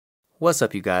What's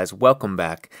up you guys, welcome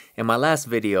back. In my last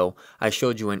video, I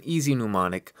showed you an easy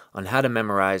mnemonic on how to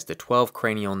memorize the 12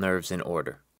 cranial nerves in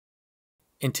order.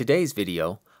 In today's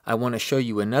video, I want to show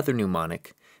you another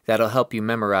mnemonic that'll help you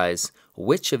memorize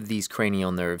which of these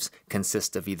cranial nerves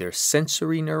consist of either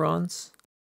sensory neurons,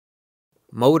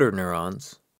 motor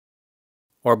neurons,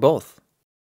 or both.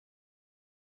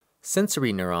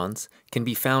 Sensory neurons can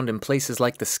be found in places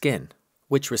like the skin,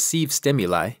 which receive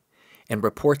stimuli and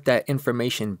report that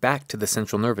information back to the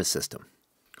central nervous system.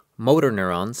 Motor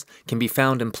neurons can be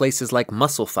found in places like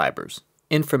muscle fibers.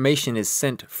 Information is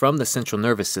sent from the central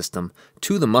nervous system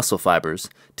to the muscle fibers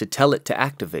to tell it to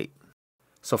activate.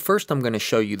 So first I'm going to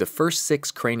show you the first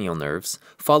 6 cranial nerves,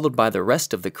 followed by the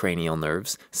rest of the cranial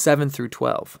nerves, 7 through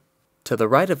 12. To the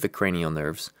right of the cranial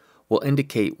nerves will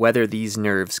indicate whether these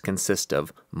nerves consist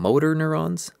of motor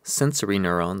neurons, sensory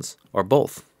neurons, or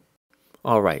both.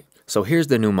 Alright, so here's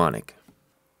the mnemonic.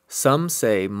 Some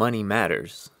say money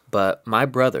matters, but my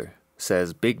brother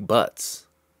says big butts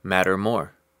matter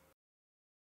more.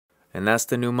 And that's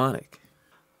the mnemonic.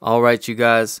 Alright you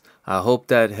guys, I hope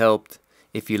that helped.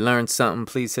 If you learned something,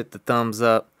 please hit the thumbs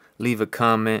up, leave a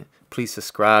comment, please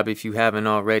subscribe if you haven't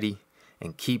already,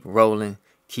 and keep rolling,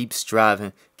 keep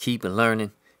striving, keep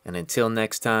learning, and until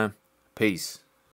next time, peace.